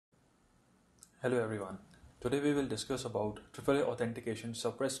Hello everyone. Today we will discuss about AAA authentication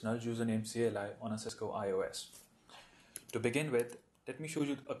suppress null username CLI on a Cisco iOS. To begin with, let me show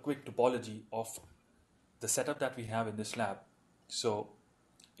you a quick topology of the setup that we have in this lab. So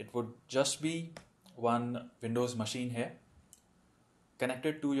it would just be one Windows machine here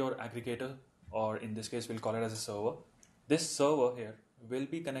connected to your aggregator, or in this case we'll call it as a server. This server here will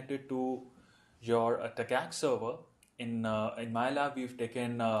be connected to your TACAC server. In my lab we've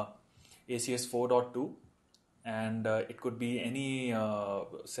taken ACS 4.2, and it could be any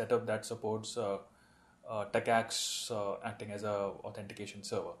setup that supports TACACs acting as a authentication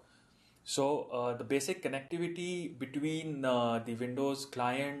server. So the basic connectivity between the Windows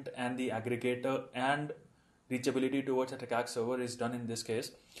client and the aggregator and reachability towards a TACAC server is done in this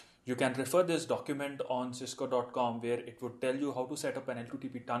case. You can refer this document on cisco.com where it would tell you how to set up an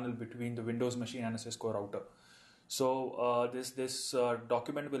L2TP tunnel between the Windows machine and a Cisco router. So this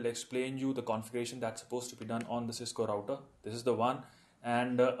document will explain you the configuration that's supposed to be done on the Cisco router. This is the one,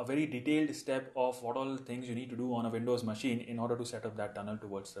 and a very detailed step of what all things you need to do on a Windows machine in order to set up that tunnel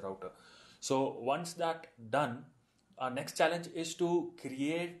towards the router. So once that done, our next challenge is to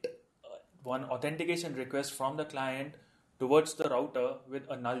create one authentication request from the client towards the router with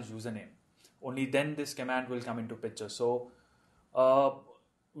a null username. Only then this command will come into picture. So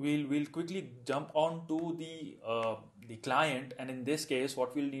we'll quickly jump on to the client, and in this case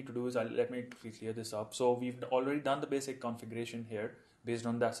what we'll need to do is let me clear this up. So we've already done the basic configuration here based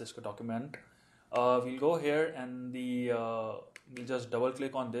on that Cisco document. We'll go here and we'll just double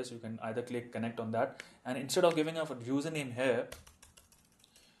click on this. You can either click connect on that, and instead of giving a username here,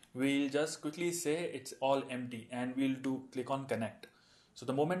 we'll just quickly say it's all empty, and we'll click on connect. So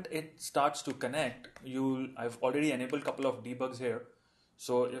the moment it starts to connect, I've already enabled a couple of debugs here.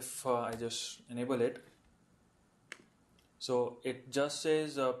 So if I just enable it, so it just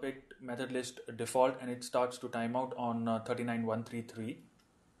says picked method list default, and it starts to timeout on 39133.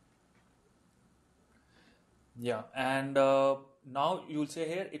 Yeah, and now you'll say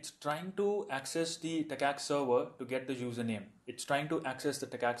here it's trying to access the TACAC server to get the username. It's trying to access the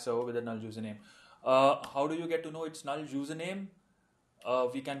TACAC server with a null username. How do you get to know it's null username?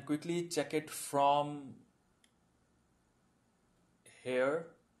 We can quickly check it from here,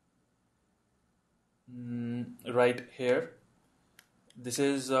 right here. This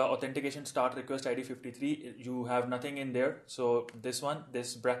is authentication start request ID 53. You have nothing in there, so this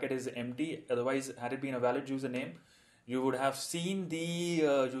bracket is empty. Otherwise, had it been a valid username, you would have seen the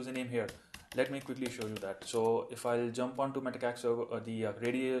username here. Let me quickly show you that. So if I'll jump onto my TACAC server,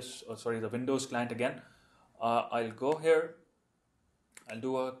 the Windows client again, I'll go here. I'll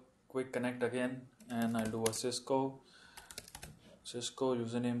do a quick connect again, and I'll do a Cisco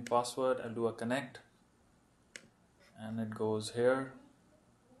username password. I'll do a connect, and it goes here,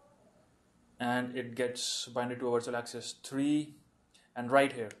 and it gets binded to a virtual access 3, and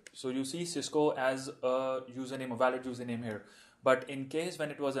right here. So you see Cisco as a username, a valid username here. But in case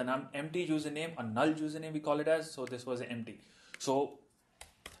when it was an empty username, a null username we call it as, so this was empty. So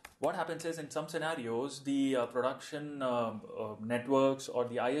what happens is, in some scenarios, the production networks or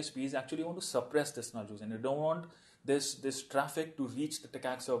the ISPs actually want to suppress this null username. They don't want this traffic to reach the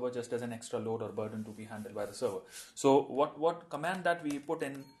TACAC server just as an extra load or burden to be handled by the server. So what command that we put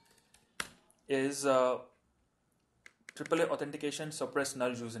in is AAA authentication suppress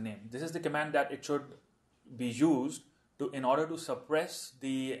null username. This is the command that it should be used in order to suppress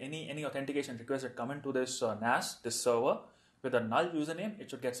any authentication requests that come into this NAS, this server, with a null username.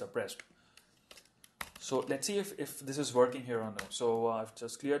 It should get suppressed. So let's see if this is working here or not. So I've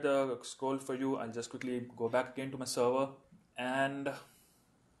just cleared the scroll for you. I'll just quickly go back again to my server, and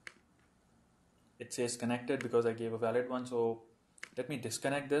it says connected because I gave a valid one. So let me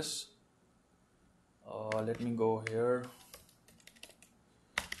disconnect this. Let me go here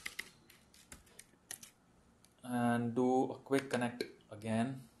and do a quick connect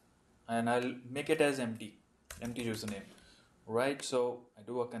again, and I'll make it as empty username. Right, so I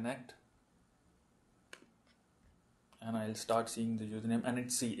do a connect, and I'll start seeing the username, and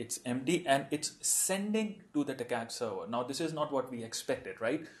it's empty, and it's sending to the TACAC server. Now this is not what we expected,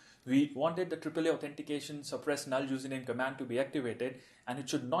 right? We wanted the AAA authentication suppress null username command to be activated, and it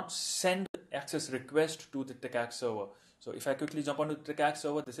should not send access request to the TACAC server. So if I quickly jump onto the TACAC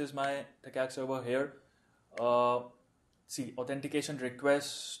server, this is my TACAC server here. See, authentication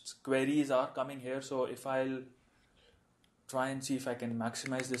requests queries are coming here. So if I'll try and see if I can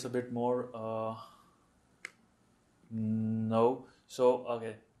maximize this a bit more. No. So,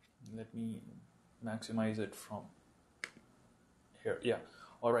 okay, let me maximize it from here. Yeah.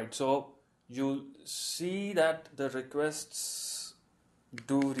 All right. So you see that the requests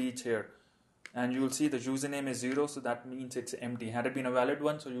do reach here. and you will see the username is 0, so that means it's empty. Had it been a valid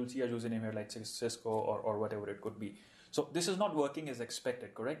one, so you'll see a username here like Cisco or whatever it could be. So this is not working as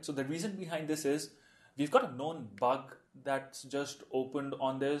expected, correct? So the reason behind this is we've got a known bug that's just opened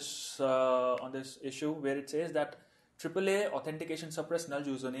on this issue, where it says that AAA authentication suppressed null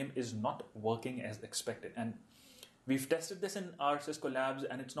username is not working as expected, and we've tested this in our Cisco labs,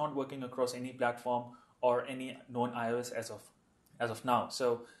 and it's not working across any platform or any known iOS as of now.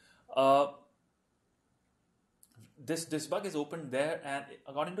 So this bug is opened there, and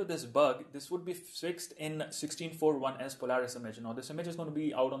according to this bug, this would be fixed in 16.4.1 as Polaris image. Now this image is going to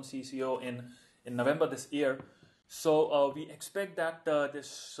be out on CCO in November this year. So we expect that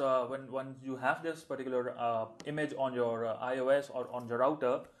when you have this particular image on your iOS or on your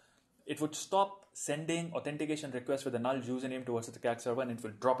router, it would stop sending authentication requests with a null username towards the CAC server, and it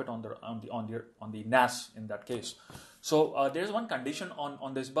will drop it on the NAS in that case. So there's one condition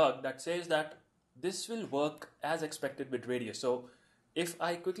on this bug that says that this will work as expected with Radius. So if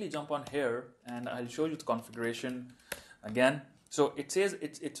I quickly jump on here and I'll show you the configuration again. So it says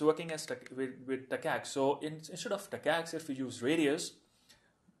it's working as with TACAX. So instead of TACAX, if we use Radius,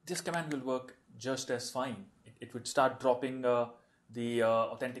 this command will work just as fine. It would start dropping the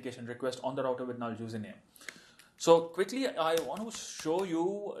authentication request on the router with null username. So quickly, I want to show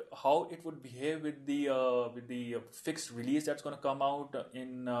you how it would behave with the fixed release that's going to come out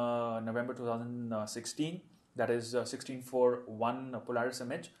in November 2016. That is 16.4.1 Polaris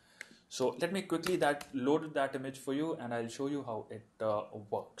image. So let me quickly load that image for you, and I'll show you how it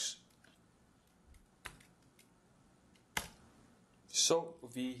works. So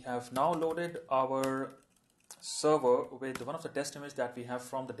we have now loaded our server with one of the test images that we have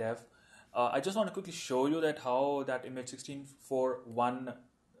from the dev. I just want to quickly show you that how that image 16.4.1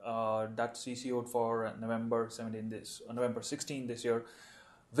 that CCO'd for November 16 this year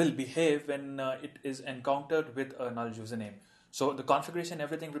will behave when it is encountered with a null username. So the configuration,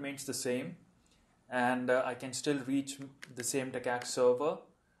 everything remains the same, and I can still reach the same TACAX server.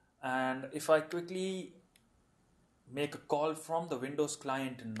 And if I quickly make a call from the Windows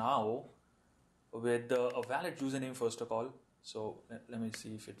client now with a valid username first of all. So let me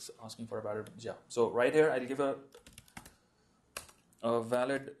see if it's asking for a valid, yeah. So right here, I'll give a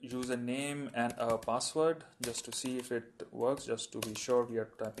valid username and a password just to see if it works, just to be sure we are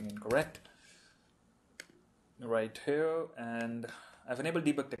typing in correct. Right here, and I've enabled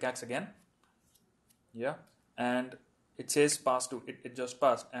debug TACAX again. Yeah, and it says pass to, it just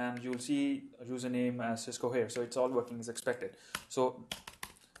passed, and you'll see a username as Cisco here. So it's all working as expected. So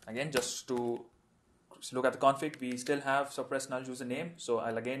again, just to look at the config, we still have suppressed null username. So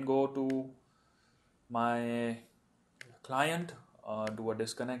I'll again go to my client, do a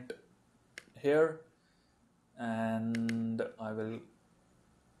disconnect here, and I will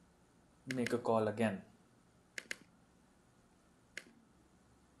make a call again.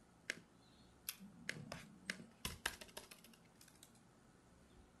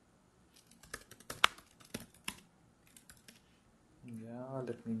 Yeah,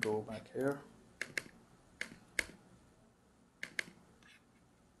 let me go back here.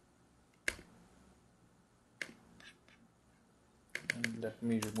 And let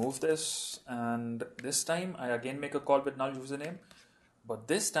me remove this, and this time I again make a call with null username, but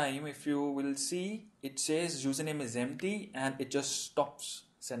this time if you will see, it says username is empty and it just stops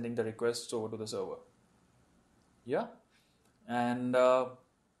sending the requests over to the server. Yeah, and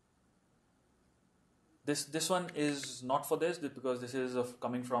this one is not for this because this is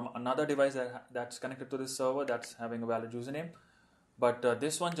coming from another device that's connected to this server that's having a valid username, but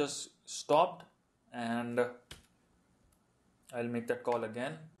this one just stopped, and I'll make that call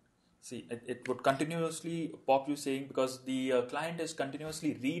again. See, it would continuously pop you saying, because the client is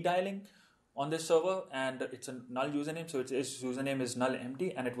continuously redialing on this server and it's a null username, so its username is null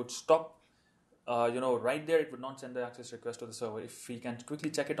empty, and it would stop right there. It would not send the access request to the server. If we can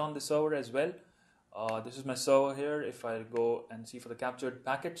quickly check it on the server as well, this is my server here. If I go and see for the captured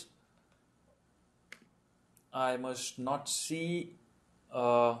packets, I must not see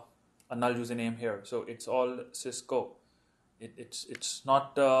a null username here, so it's all Cisco. It's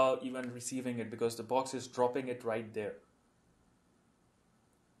not even receiving it because the box is dropping it right there.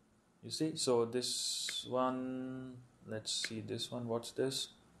 You see, so this one, let's see this one, what's this?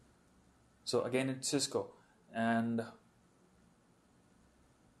 So again, it's Cisco, and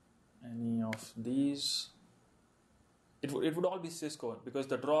any of these, it would all be Cisco, because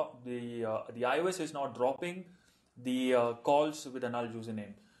the iOS is not dropping the calls with a null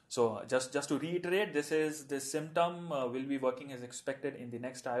username. So just to reiterate, this symptom will be working as expected in the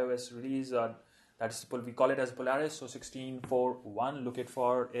next iOS release. We call it as Polaris, so 16.4.1. Look it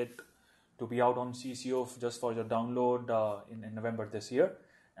for it to be out on CCO just for your download in November this year.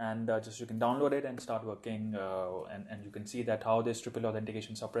 And just you can download it and start working, and you can see that how this triple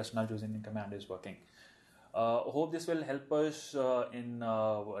authentication suppress null username command is working. Hope this will help us in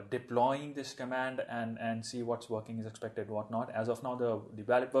deploying this command and see what's working is expected, what not. As of now, the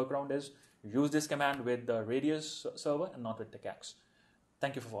valid workaround is use this command with the Radius server and not with the CAX.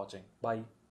 Thank you for watching. Bye.